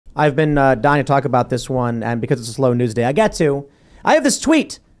I've been dying to talk about this one, and because it's a slow news day, I get to. I have this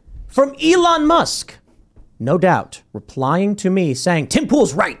tweet from Elon Musk, no doubt, replying to me saying, Tim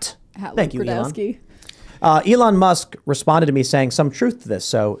Pool's right. Thank you, Elon. Elon Musk responded to me saying some truth to this,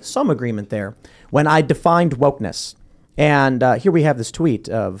 so some agreement there, when I defined wokeness. And here we have this tweet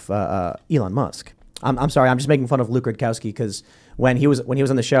of Elon Musk. I'm sorry, I'm just making fun of Luke Rudkowski because when he was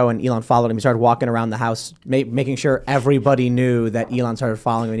on the show and Elon followed him, he started walking around the house, making sure everybody knew that Elon started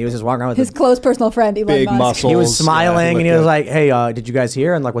following him. And he was just walking around with his close personal friend, Elon big Musk. muscles. He was smiling and he was like, "Hey, did you guys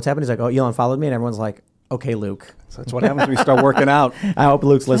hear?" And like, "What's happening?" He's like, "Oh, Elon followed me," and everyone's like, "Okay, Luke." So that's what happens when you start working out. I hope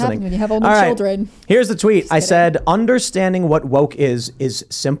Luke's listening. When you have only children. Here's the tweet. I said, "Understanding what woke is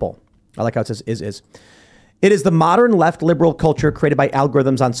simple." I like how it says is. It is the modern left liberal culture created by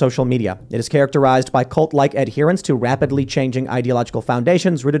algorithms on social media. It is characterized by cult-like adherence to rapidly changing ideological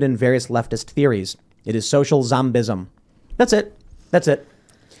foundations rooted in various leftist theories. It is social zombism. That's it. That's it.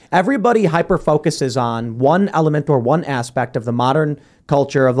 Everybody hyper-focuses on one element or one aspect of the modern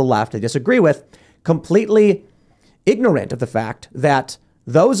culture of the left they disagree with, completely ignorant of the fact that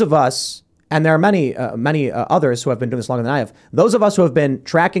those of us, and there are many others who have been doing this longer than I have, those of us who have been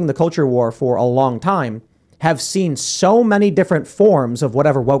tracking the culture war for a long time have seen so many different forms of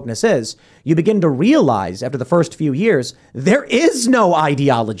whatever wokeness is, you begin to realize after the first few years, there is no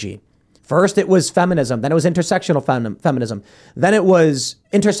ideology. First, it was feminism. Then it was intersectional feminism. Then it was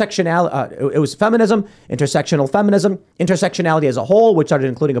intersectionality. It was feminism, intersectional feminism, intersectionality as a whole, which started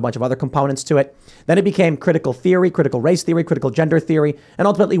including a bunch of other components to it. Then it became critical theory, critical race theory, critical gender theory, and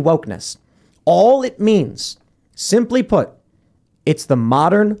ultimately wokeness. All it means, simply put, it's the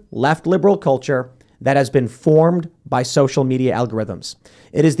modern left liberal culture that has been formed by social media algorithms.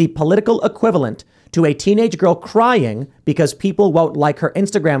 It is the political equivalent to a teenage girl crying because people won't like her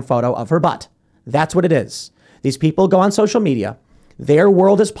Instagram photo of her butt. That's what it is. These people go on social media. Their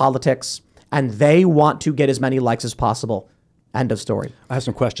world is politics, and they want to get as many likes as possible. End of story. I have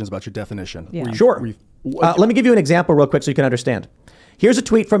some questions about your definition. Yeah. Sure. Let me give you an example real quick so you can understand. Here's a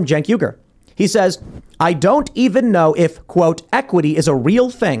tweet from Cenk Uygur. He says, I don't even know if, quote, equity is a real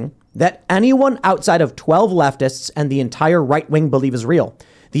thing that anyone outside of 12 leftists and the entire right wing believe is real.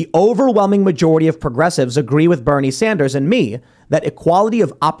 The overwhelming majority of progressives agree with Bernie Sanders and me that equality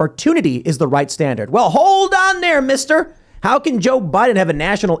of opportunity is the right standard. Well, hold on there, mister. How can Joe Biden have a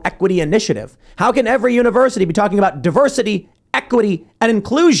national equity initiative? How can every university be talking about diversity, equity, and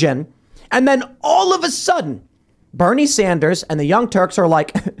inclusion? And then all of a sudden, Bernie Sanders and the Young Turks are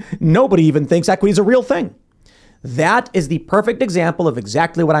like, nobody even thinks equity is a real thing. That is the perfect example of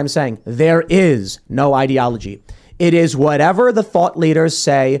exactly what I'm saying. There is no ideology. It is whatever the thought leaders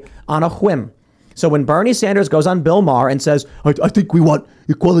say on a whim. So when Bernie Sanders goes on Bill Maher and says, I think we want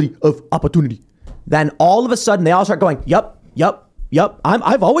equality of opportunity, then all of a sudden they all start going, yup.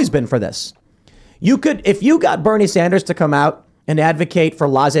 I've always been for this. You could, if you got Bernie Sanders to come out and advocate for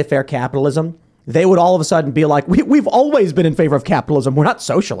laissez-faire capitalism, they would all of a sudden be like, we've always been in favor of capitalism. We're not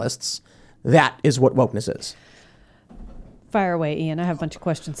socialists. That is what wokeness is. Fire away, Ian. I have a bunch of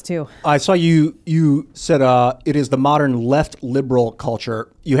questions, too. I saw you said it is the modern left liberal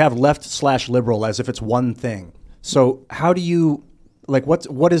culture. You have left/liberal as if it's one thing. So how do you, like,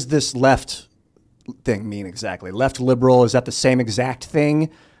 what does this left thing mean exactly? Left liberal, is that the same exact thing?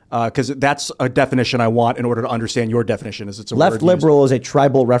 Because that's a definition I want in order to understand your definition. Is it's a left liberal is a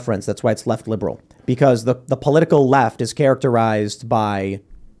tribal reference. That's why it's left liberal, because the political left is characterized by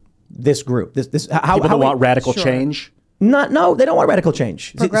this group. How want radical change? No, they don't want radical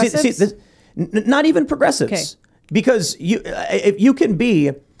change. Progressives? Not even progressives. Okay. Because you can be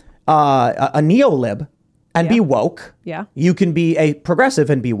a neolib and be woke. Yeah. You can be a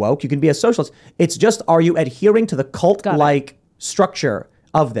progressive and be woke. You can be a socialist. It's just, are you adhering to the cult-like structure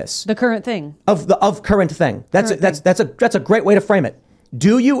of this? The current thing. Of current thing. That's a great way to frame it.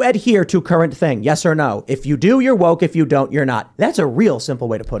 Do you adhere to current thing? Yes or no? If you do, you're woke. If you don't, you're not. That's a real simple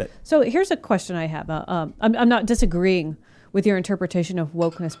way to put it. So here's a question I have. I'm not disagreeing with your interpretation of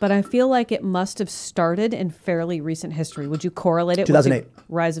wokeness, but I feel like it must have started in fairly recent history. Would you correlate it 2008. with the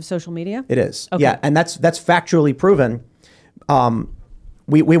rise of social media? It is. Okay. Yeah, and that's factually proven.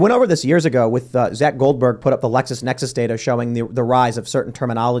 We went over this years ago with Zach Goldberg put up the LexisNexis data showing the rise of certain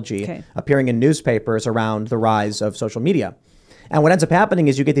terminology appearing in newspapers around the rise of social media. And what ends up happening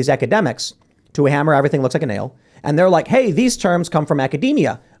is you get these academics to hammer everything looks like a nail. And they're like, hey, these terms come from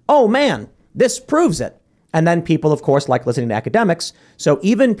academia. Oh, man, this proves it. And then people, of course, like listening to academics. So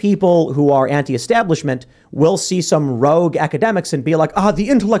even people who are anti-establishment will see some rogue academics and be like, the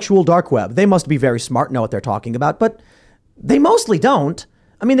intellectual dark web. They must be very smart, know what they're talking about. But they mostly don't.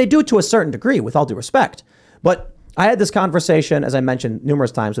 I mean, they do to a certain degree, with all due respect. But I had this conversation, as I mentioned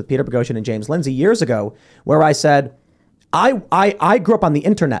numerous times, with Peter Boghossian and James Lindsay years ago, where I said, I grew up on the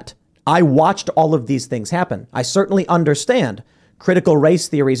internet. I watched all of these things happen. I certainly understand critical race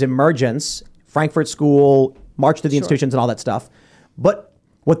theory's emergence, Frankfurt School, March to the Institutions, and all that stuff. But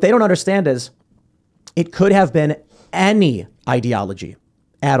what they don't understand is it could have been any ideology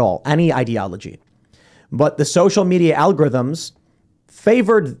at all, any ideology. But the social media algorithms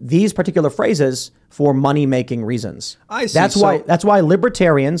favored these particular phrases for money-making reasons. I see. That's why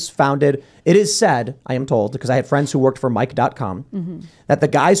libertarians founded, it is said, I am told, because I had friends who worked for Mike.com, that the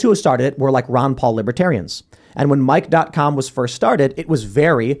guys who started it were like Ron Paul libertarians. And when Mike.com was first started, it was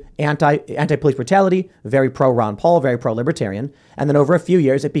very anti-police brutality, very pro-Ron Paul, very pro-libertarian. And then over a few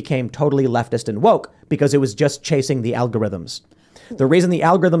years, it became totally leftist and woke because it was just chasing the algorithms. The reason the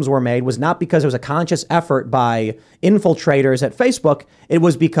algorithms were made was not because there was a conscious effort by infiltrators at Facebook. It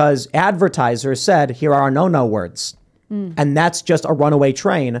was because advertisers said, here are our no-no words. And that's just a runaway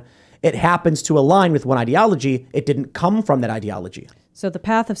train. It happens to align with one ideology. It didn't come from that ideology. So the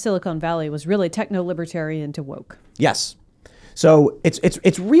path of Silicon Valley was really techno-libertarian to woke. Yes. So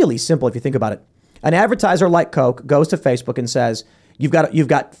it's really simple if you think about it. An advertiser like Coke goes to Facebook and says, you've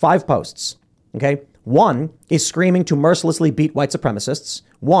got 5 posts. Okay. 1 is screaming to mercilessly beat white supremacists.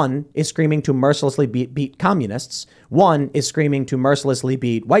 1 is screaming to mercilessly beat communists. 1 is screaming to mercilessly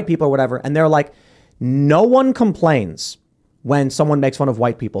beat white people or whatever. And they're like, no one complains when someone makes fun of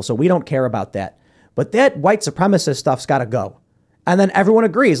white people. So we don't care about that. But that white supremacist stuff's got to go. And then everyone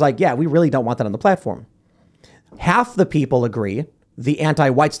agrees, like, yeah, we really don't want that on the platform. Half the people agree the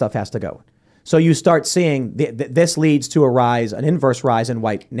anti-white stuff has to go. So you start seeing this leads to an inverse rise in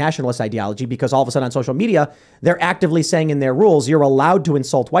white nationalist ideology, because all of a sudden on social media, they're actively saying in their rules, you're allowed to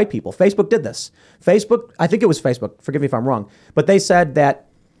insult white people. Facebook did this. Facebook, I think it was Facebook, forgive me if I'm wrong, but they said that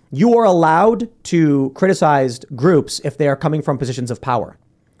you are allowed to criticize groups if they are coming from positions of power,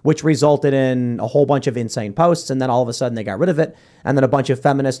 which resulted in a whole bunch of insane posts. And then all of a sudden they got rid of it. And then a bunch of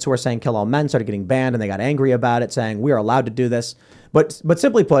feminists who were saying kill all men started getting banned, and they got angry about it, saying we are allowed to do this. But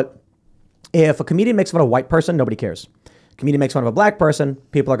simply put, if a comedian makes fun of a white person, nobody cares. A comedian makes fun of a black person,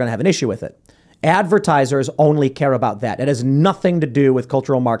 people are going to have an issue with it. Advertisers only care about that. It has nothing to do with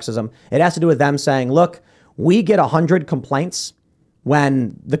cultural Marxism. It has to do with them saying, look, we get 100 complaints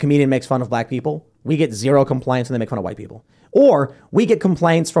when the comedian makes fun of black people. We get 0 complaints when they make fun of white people. Or we get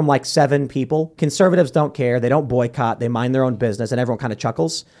complaints from like 7 people. Conservatives don't care. They don't boycott. They mind their own business, and everyone kind of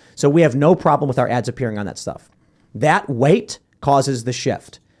chuckles. So we have no problem with our ads appearing on that stuff. That weight causes the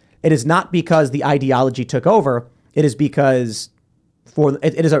shift. It is not because the ideology took over. It is because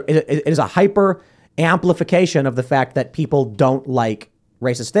it is a hyper amplification of the fact that people don't like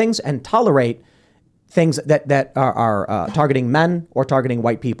racist things and tolerate things that are targeting men or targeting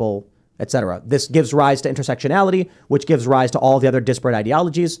white people, etc. This gives rise to intersectionality, which gives rise to all the other disparate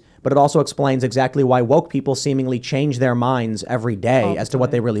ideologies. But it also explains exactly why woke people seemingly change their minds every day as to what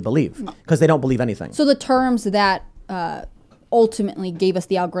they really believe, because they don't believe anything. So the terms that ultimately gave us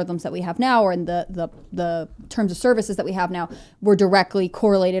the algorithms that we have now, or in the terms of services that we have now, were directly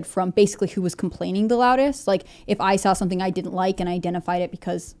correlated from basically who was complaining the loudest. Like if I saw something I didn't like and I identified it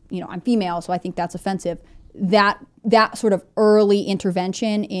because, I'm female, so I think that's offensive, that sort of early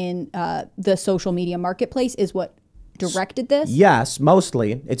intervention in the social media marketplace is what directed this? Yes,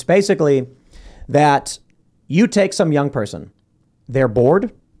 mostly. It's basically that you take some young person, they're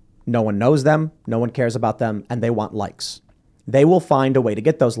bored, no one knows them, no one cares about them, and they want likes. They will find a way to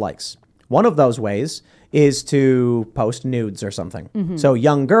get those likes. One of those ways is to post nudes or something. Mm-hmm. So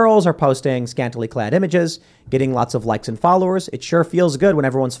young girls are posting scantily clad images, getting lots of likes and followers. It sure feels good when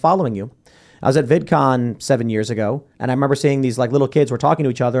everyone's following you. I was at VidCon 7 years ago, and I remember seeing these like little kids were talking to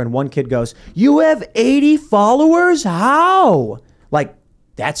each other, and one kid goes, "You have 80 followers? How?" Like,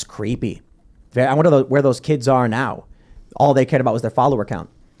 that's creepy. I wonder where those kids are now. All they cared about was their follower count.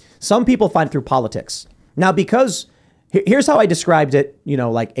 Some people find it through politics. Now, because here's how I described it,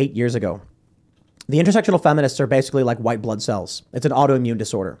 like 8 years ago. The intersectional feminists are basically like white blood cells. It's an autoimmune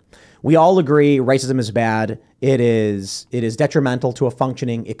disorder. We all agree racism is bad. It is detrimental to a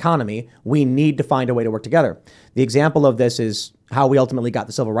functioning economy. We need to find a way to work together. The example of this is how we ultimately got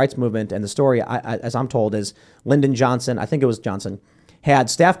the civil rights movement. And the story, as I'm told, is Lyndon Johnson, I think it was Johnson, had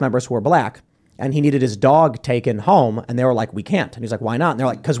staff members who were black, and he needed his dog taken home. And they were like, we can't. And he's like, why not? And they're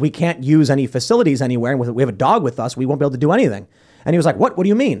like, because we can't use any facilities anywhere. And we have a dog with us. We won't be able to do anything. And he was like, what do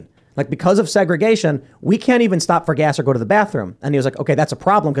you mean? Like, because of segregation, we can't even stop for gas or go to the bathroom. And he was like, okay, that's a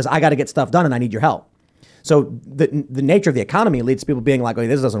problem because I got to get stuff done and I need your help. So the nature of the economy leads to people being like, oh,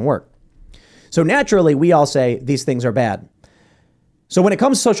 this doesn't work. So naturally, we all say these things are bad. So when it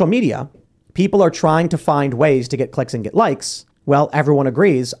comes to social media, people are trying to find ways to get clicks and get likes. Well, everyone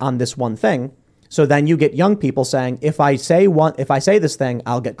agrees on this one thing. So then you get young people saying, if I say this thing,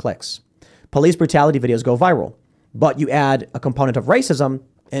 I'll get clicks. Police brutality videos go viral, but you add a component of racism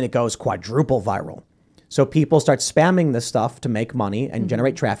and it goes quadruple viral. So people start spamming this stuff to make money and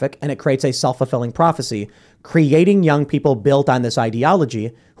generate traffic, and it creates a self-fulfilling prophecy, creating young people built on this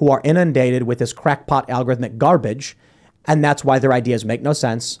ideology who are inundated with this crackpot algorithmic garbage. And that's why their ideas make no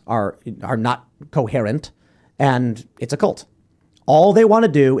sense, are not coherent, and it's a cult. All they want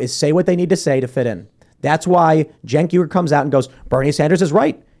to do is say what they need to say to fit in. That's why Cenk Uygur comes out and goes, Bernie Sanders is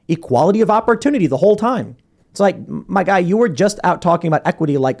right. Equality of opportunity the whole time. It's like, my guy, you were just out talking about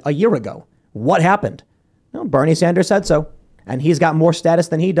equity like a year ago. What happened? No, Bernie Sanders said so. And he's got more status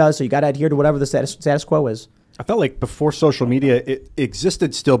than he does, so you got to adhere to whatever the status quo is. I felt like before social media, it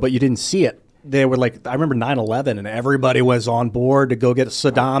existed still, but you didn't see it. They were like, I remember 9/11, and everybody was on board to go get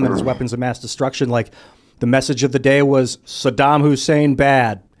Saddam and his weapons of mass destruction. Like, the message of the day was Saddam Hussein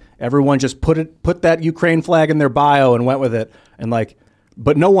bad. Everyone just put that Ukraine flag in their bio and went with it. And like,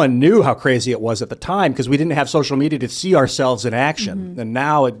 but no one knew how crazy it was at the time because we didn't have social media to see ourselves in action. And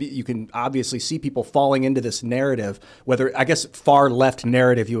now you can obviously see people falling into this narrative, whether, I guess, far left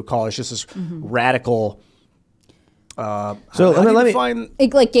narrative you would call it. It's just this radical. So let me find.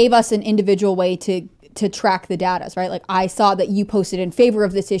 It like gave us an individual way to track the data, right? Like, I saw that you posted in favor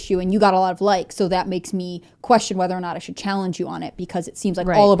of this issue and you got a lot of likes. So that makes me question whether or not I should challenge you on it because it seems like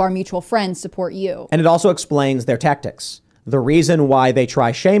all of our mutual friends support you. And it also explains their tactics. The reason why they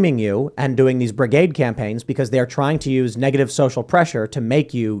try shaming you and doing these brigade campaigns, because they're trying to use negative social pressure to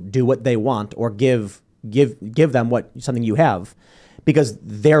make you do what they want or give them something you have, because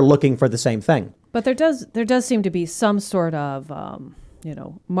they're looking for the same thing. But there does seem to be some sort of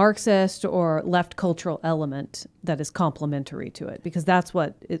Marxist or left cultural element that is complementary to it, because that's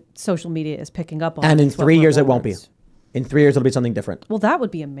what social media is picking up on. And in 3 years, it won't be. In 3 years, it'll be something different. Well, that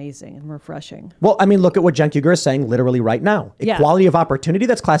would be amazing and refreshing. Well, I mean, look at what Cenk Uygur is saying literally right now. Equality of opportunity,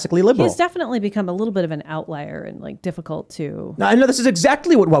 that's classically liberal. He's definitely become a little bit of an outlier and like difficult to... Now, I know this is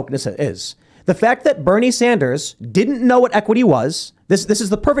exactly what wokeness is. The fact that Bernie Sanders didn't know what equity was, this is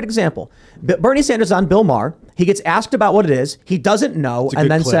the perfect example. Bernie Sanders is on Bill Maher. He gets asked about what it is. He doesn't know, and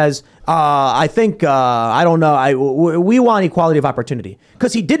then says, I don't know. We want equality of opportunity.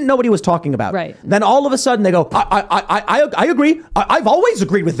 Because he didn't know what he was talking about. Right. Then all of a sudden they go, I agree. I've always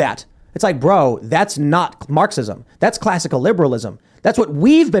agreed with that. It's like, bro, that's not Marxism. That's classical liberalism. That's what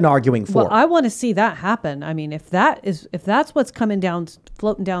we've been arguing for. Well, I want to see that happen. I mean, if that's what's floating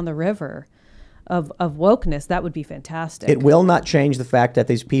down the river of wokeness, that would be fantastic. It will not change the fact that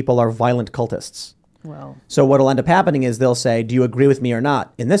these people are violent cultists. Well, so what'll end up happening is they'll say, do you agree with me or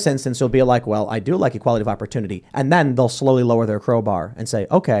not? In this instance, it'll be like, well, I do like equality of opportunity. And then they'll slowly lower their crowbar and say,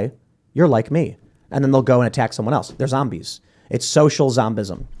 okay, you're like me. And then they'll go and attack someone else. They're zombies. It's social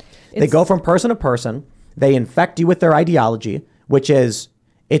zombism. They go from person to person. They infect you with their ideology, which is,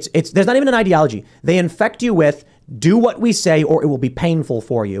 there's not even an ideology. They infect you with, do what we say or it will be painful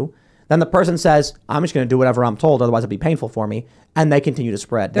for you. Then the person says, I'm just going to do whatever I'm told, otherwise it'll be painful for me. And they continue to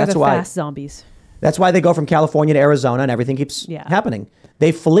spread. That's why fast zombies. That's why they go from California to Arizona and everything keeps happening.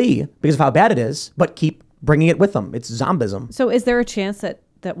 They flee because of how bad it is, but keep bringing it with them. It's zombism. So is there a chance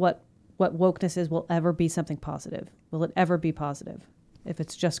that what wokeness is will ever be something positive? Will it ever be positive if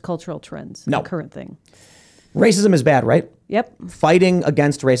it's just cultural trends? No. The current thing. Racism is bad, right? Yep. Fighting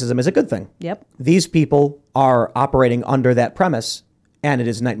against racism is a good thing. Yep. These people are operating under that premise, and it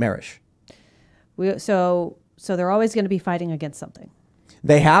is nightmarish. So they're always going to be fighting against something.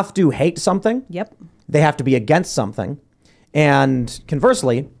 They have to hate something. Yep. They have to be against something. And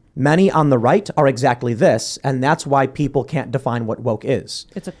conversely, many on the right are exactly this, and that's why people can't define what woke is.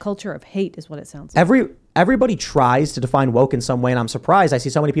 It's a culture of hate is what it sounds like. Everybody tries to define woke in some way, and I'm surprised. I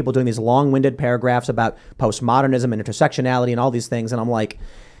see so many people doing these long-winded paragraphs about postmodernism and intersectionality and all these things, and I'm like,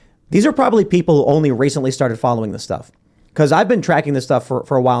 these are probably people who only recently started following this stuff. Because I've been tracking this stuff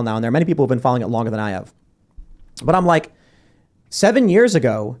for a while now, and there are many people who've been following it longer than I have. But I'm like, 7 years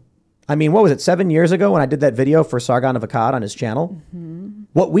ago, I mean, what was it, 7 years ago when I did that video for Sargon of Akkad on his channel? Mm-hmm.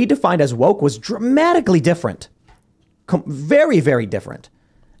 What we defined as woke was dramatically different. Very, very different.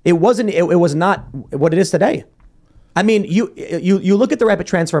 It was not what it is today. I mean, you look at the rapid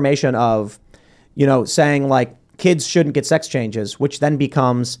transformation of, saying like kids shouldn't get sex changes, which then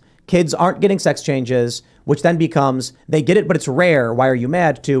becomes kids aren't getting sex changes, which then becomes they get it, but it's rare. Why are you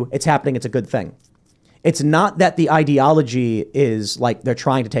mad? To it's happening. It's a good thing. It's not that the ideology is like they're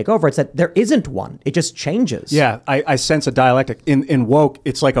trying to take over. It's that there isn't one. It just changes. Yeah, I sense a dialectic. In woke,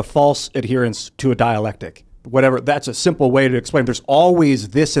 it's like a false adherence to a dialectic. Whatever, that's a simple way to explain. There's always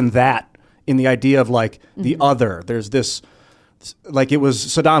this and that in the idea of like the other. There's this, like it was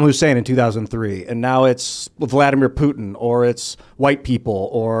Saddam Hussein in 2003, and now it's Vladimir Putin, or it's white people,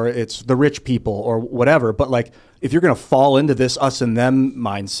 or it's the rich people, or whatever. But like, if you're going to fall into this us and them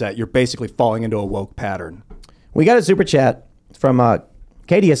mindset, you're basically falling into a woke pattern. We got a super chat from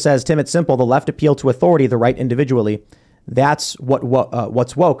Katie. Says, Tim, it's simple. The left appeal to authority, the right individually. That's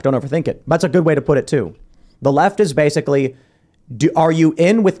what's woke. Don't overthink it. That's a good way to put it too. The left is basically, are you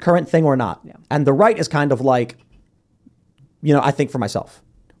in with current thing or not? Yeah. And the right is kind of like, you know, I think for myself,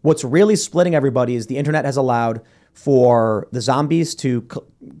 what's really splitting everybody is the internet has allowed for the zombies to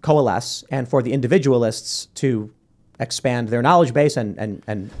coalesce and for the individualists to expand their knowledge base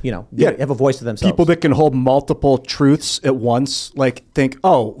and you know, have a voice to themselves. People that can hold multiple truths at once, like think,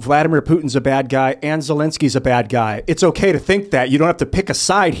 oh, Vladimir Putin's a bad guy and Zelensky's a bad guy. It's okay to think that. You don't have to pick a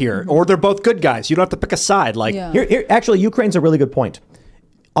side here, or they're both good guys. You don't have to pick a side. Like here, actually, Ukraine's a really good point.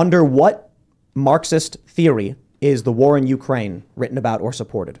 Under what Marxist theory is the war in Ukraine written about or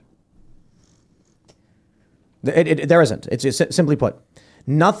supported? There isn't. It's just, simply put,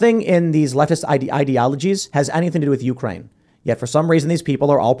 nothing in these leftist ideologies has anything to do with Ukraine. Yet for some reason, these people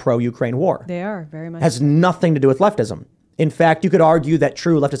are all pro-Ukraine war. They are, very much. Has nothing to do with leftism. In fact, you could argue that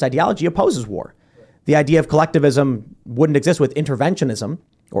true leftist ideology opposes war. The idea of collectivism wouldn't exist with interventionism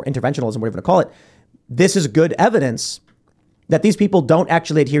or interventionalism, whatever you want to call it. This is good evidence that these people don't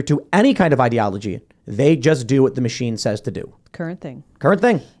actually adhere to any kind of ideology. They just do what the machine says to do. Current thing. Current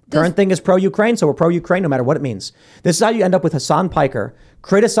thing. Current thing is pro-Ukraine, so we're pro-Ukraine no matter what it means. This is how you end up with Hassan Piker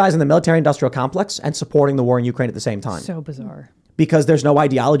criticizing the military-industrial complex and supporting the war in Ukraine at the same time. So bizarre. Because there's no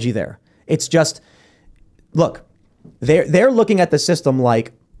ideology there. It's just, look, they're looking at the system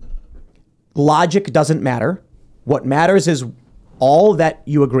like logic doesn't matter. What matters is all that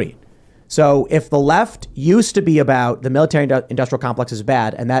you agree. So if the left used to be about the military-industrial complex is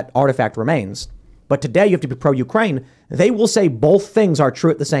bad and that artifact remains, but today you have to be pro-Ukraine, they will say both things are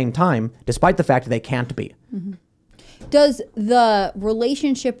true at the same time, despite the fact that they can't be. Mm-hmm. Does the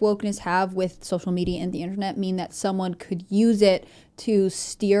relationship wokeness have with social media and the internet mean that someone could use it to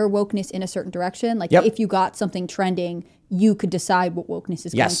steer wokeness in a certain direction? Like if you got something trending, you could decide what wokeness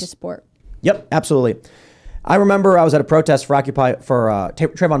is going to support. Yep, absolutely. I remember I was at a protest for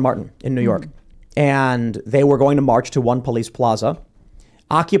Trayvon Martin in New York, and they were going to march to One Police Plaza.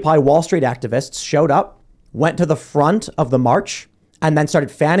 Occupy Wall Street activists showed up, went to the front of the march, and then started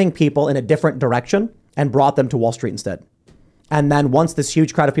fanning people in a different direction and brought them to Wall Street instead. And then once this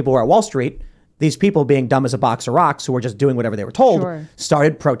huge crowd of people were at Wall Street, these people being dumb as a box of rocks who were just doing whatever they were told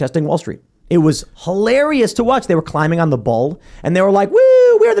started protesting Wall Street. It was hilarious to watch. They were climbing on the bull and they were like,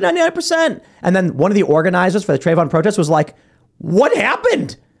 woo, we're the 99%. And then one of the organizers for the Trayvon protest was like, what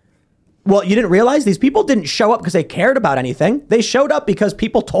happened? Well, you didn't realize these people didn't show up because they cared about anything. They showed up because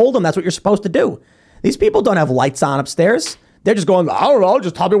people told them that's what you're supposed to do. These people don't have lights on upstairs. They're just going, I don't know,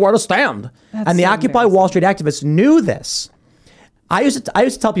 just tell me where to stand. And the Occupy Wall Street activists knew this. I used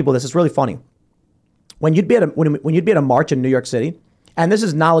to tell people this. It's really funny. When you'd be at a march in New York City, and this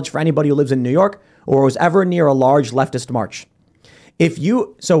is knowledge for anybody who lives in New York or was ever near a large leftist march.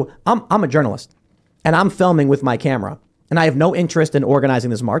 I'm a journalist and I'm filming with my camera and I have no interest in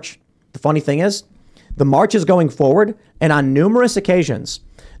organizing this march. The funny thing is, the march is going forward, and on numerous occasions,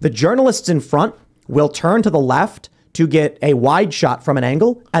 the journalists in front will turn to the left to get a wide shot from an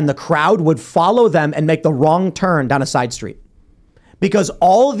angle, and the crowd would follow them and make the wrong turn down a side street. Because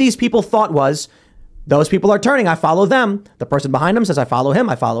all these people thought was, those people are turning, I follow them. The person behind them says, I follow him,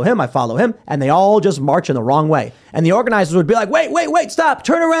 I follow him, I follow him. And they all just march in the wrong way. And the organizers would be like, wait, stop,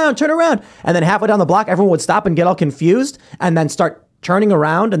 turn around. And then halfway down the block, everyone would stop and get all confused and then start turning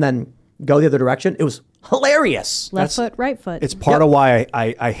around and then go the other direction. It was hilarious. Left foot, right foot. It's part of why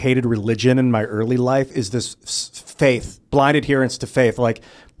I hated religion in my early life is this faith, blind adherence to faith. Like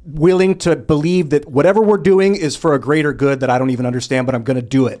willing to believe that whatever we're doing is for a greater good that I don't even understand, but I'm going to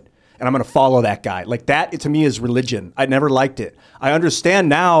do it. And I'm going to follow that guy. Like that, to me, is religion. I never liked it. I understand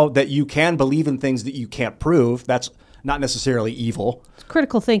now that you can believe in things that you can't prove. That's not necessarily evil. It's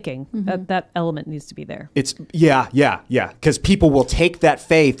critical thinking. That element needs to be there. It's yeah. Because people will take that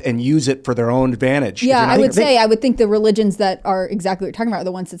faith and use it for their own advantage. Yeah, I would think the religions that are exactly what you're talking about are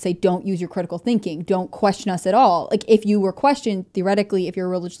the ones that say, don't use your critical thinking. Don't question us at all. Like if you were questioned, theoretically, if you're a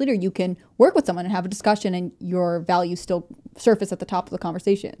religious leader, you can work with someone and have a discussion and your values still surface at the top of the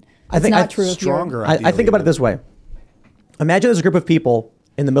conversation. I think not true if you're... I think about it this way. Imagine there's a group of people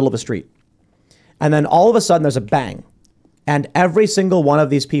in the middle of a street. And then all of a sudden there's a bang. And every single one of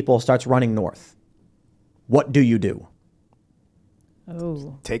these people starts running north. What do you do?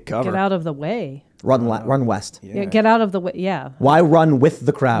 Oh. Take cover. Get out of the way. Run west. Yeah, get out of the way. Yeah. Why run with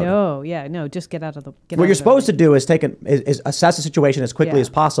the crowd? No, just get out of the. What you're supposed to do is is assess the situation as quickly as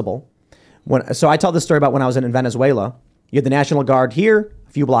possible. So I tell this story about when I was in Venezuela. You had the National Guard here.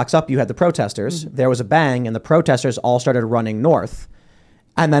 A few blocks up, you had the protesters. There was a bang, and the protesters all started running north.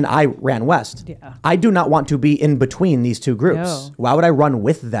 And then I ran west. Yeah. I do not want to be in between these two groups. No. Why would I run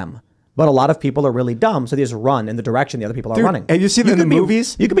with them? But a lot of people are really dumb, so they just run in the direction the other people are running. Have you seen in the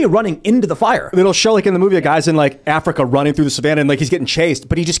movies? You could be running into the fire. It'll show like in the movie a guy's in like Africa running through the savannah and like he's getting chased,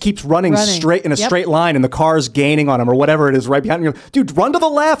 but he just keeps running. Straight in a straight line and the car's gaining on him or whatever it is right behind him. Dude, run to the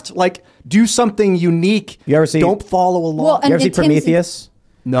left. Like do something unique. You ever see? Don't follow along. Well, You ever see Prometheus?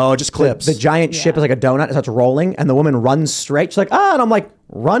 No, just clips. The giant ship is like a donut. It starts rolling, and the woman runs straight. She's like, and I'm like,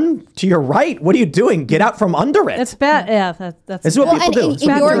 run to your right. What are you doing? Get out from under it. That's bad. Yeah, that's. This is what people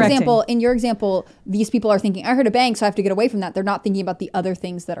do. In your example, these people are thinking, I heard a bang, so I have to get away from that. They're not thinking about the other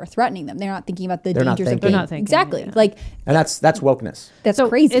things that are threatening them. They're not thinking about the dangers of being. They're not thinking. Exactly. Yeah. Like, and that's wokeness. That's so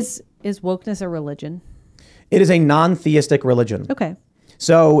crazy. Is wokeness a religion? It is a non-theistic religion. Okay.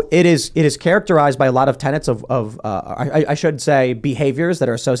 So it is characterized by a lot of tenets of I should say behaviors that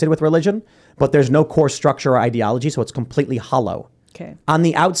are associated with religion, but there's no core structure or ideology, so it's completely hollow. Okay. On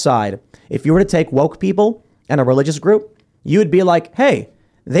the outside, if you were to take woke people and a religious group, you would be like, hey,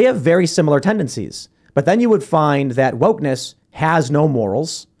 they have very similar tendencies. But then you would find that wokeness has no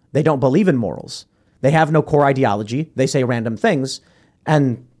morals. They don't believe in morals. They have no core ideology. They say random things,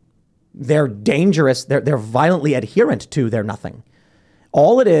 and they're dangerous. They're violently adherent to their nothing.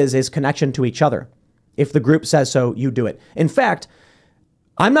 All it is connection to each other. If the group says so, you do it. In fact,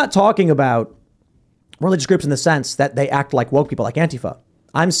 I'm not talking about religious groups in the sense that they act like woke people, like Antifa.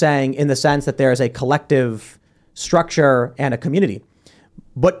 I'm saying in the sense that there is a collective structure and a community.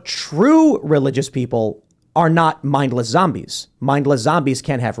 But true religious people are not mindless zombies. Mindless zombies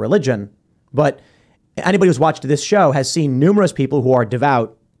can't have religion. But anybody who's watched this show has seen numerous people who are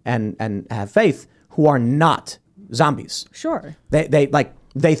devout and have faith who are not zombies. Sure.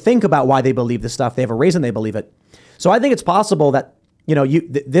 They think about why they believe this stuff. They have a reason they believe it. So I think it's possible that,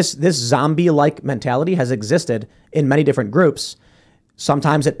 this zombie-like mentality has existed in many different groups.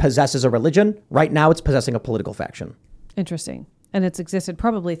 Sometimes it possesses a religion. Right now it's possessing a political faction. Interesting. And it's existed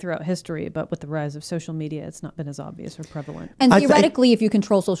probably throughout history, but with the rise of social media, it's not been as obvious or prevalent. And theoretically, if you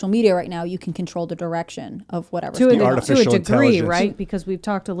control social media right now, you can control the direction of whatever. To a degree, right? Because we've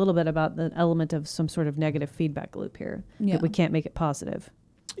talked a little bit about the element of some sort of negative feedback loop here. Yeah. That we can't make it positive.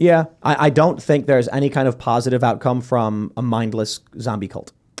 Yeah, I don't think there's any kind of positive outcome from a mindless zombie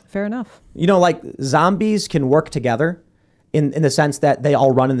cult. Fair enough. Like zombies can work together in the sense that they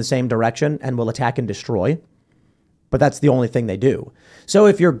all run in the same direction and will attack and destroy. But that's the only thing they do. So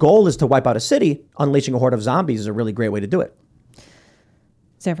if your goal is to wipe out a city, unleashing a horde of zombies is a really great way to do it.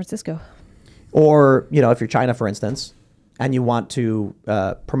 San Francisco. Or, if you're China, for instance, and you want to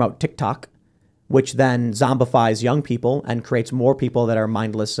promote TikTok, which then zombifies young people and creates more people that are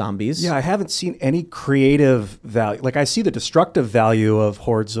mindless zombies. Yeah, I haven't seen any creative value. Like I see the destructive value of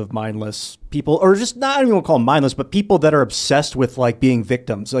hordes of mindless people, or just not even want to call them mindless, but people that are obsessed with like being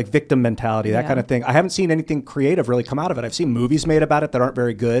victims, like victim mentality, that kind of thing. I haven't seen anything creative really come out of it. I've seen movies made about it that aren't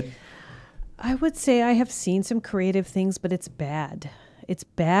very good. I would say I have seen some creative things, but it's bad. It's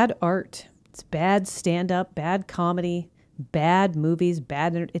bad art. It's bad stand-up, bad comedy, bad movies,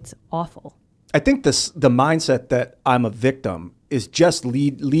 it's awful. I think the mindset that I'm a victim is just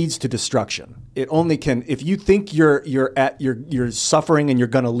leads to destruction. It only can, if you think you're suffering and you're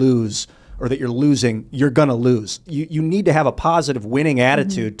going to lose, or that you're losing, you're going to lose. You need to have a positive winning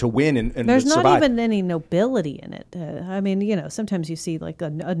attitude to win and There's survive. not even any nobility in it. Sometimes you see like a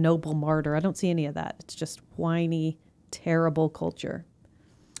noble martyr. I don't see any of that. It's just whiny, terrible culture.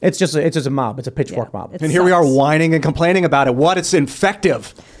 It's just a mob. It's a pitchfork mob. And here we are whining and complaining about it. What? It's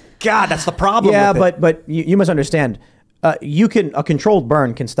infective. God, that's the problem. Yeah, with but you must understand. A controlled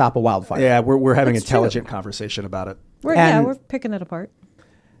burn can stop a wildfire. Yeah, we're having an intelligent conversation about it. We're picking it apart.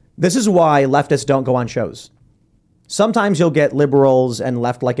 This is why leftists don't go on shows. Sometimes you'll get liberals and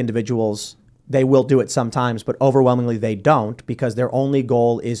left-like individuals. They will do it sometimes, but overwhelmingly they don't, because their only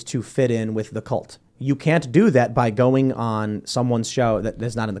goal is to fit in with the cult. You can't do that by going on someone's show that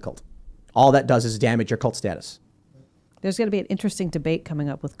is not in the cult. All that does is damage your cult status. There's going to be an interesting debate coming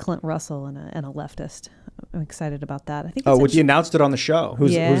up with Clint Russell and a leftist. I'm excited about that. I think. He announced it on the show.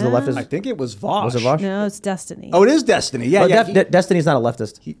 Who's the leftist? I think it was Vosh. Was it Vosh? No, it's Destiny. Oh, it is Destiny. Yeah, Destiny's not a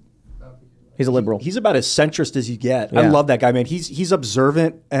leftist. He's a liberal. He's about as centrist as you get. Yeah. I love that guy, man. He's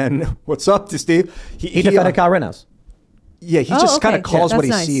observant. And what's up, Steve? He defended Kyle Rittenhouse. Yeah, he just kind of calls what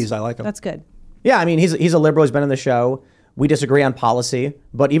he sees. I like him. That's good. Yeah, I mean, he's a liberal. He's been on the show. we disagree on policy,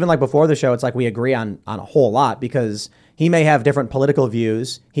 but even like before the show, it's like we agree on a whole lot because he may have different political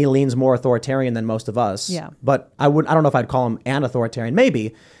views. He leans more authoritarian than most of us. Yeah. But I don't know if I'd call him an authoritarian,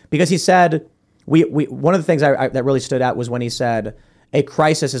 maybe, because he said, we one of the things that really stood out was when he said, a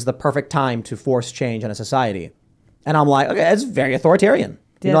crisis is the perfect time to force change in a society. And I'm like, okay, that's very authoritarian.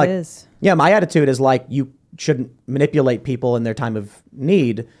 It like, is. Yeah, my attitude is like, you shouldn't manipulate people in their time of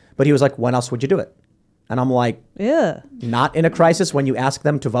need. But he was like, when else would you do it? And I'm like, Yeah. not in a crisis when you ask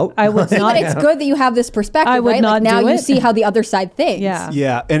them to vote. I would not. But it's good that you have this perspective, I would right? not Like now do you it. see how the other side thinks. Yeah.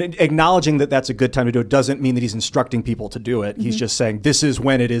 Yeah, and acknowledging that that's a good time to do it doesn't mean that he's instructing people to do it. He's just saying this is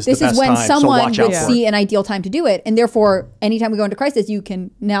when it is This the best is when time. someone so watch out would for see it. an ideal time to do it. And therefore, anytime we go into crisis, you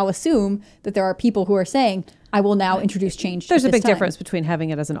can now assume that there are people who are saying, I will now introduce change. There's at a this big time. difference between having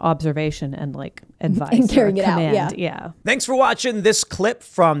it as an observation and like advice And or carrying it out, command. yeah. Thanks for watching this clip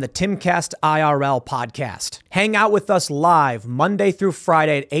from the Timcast IRL podcast. Hang out with us live Monday through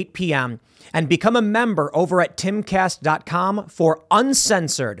Friday at 8 p.m. and become a member over at timcast.com for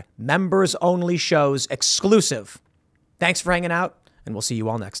uncensored, members-only shows exclusive. Thanks for hanging out, and we'll see you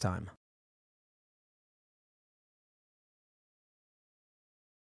all next time.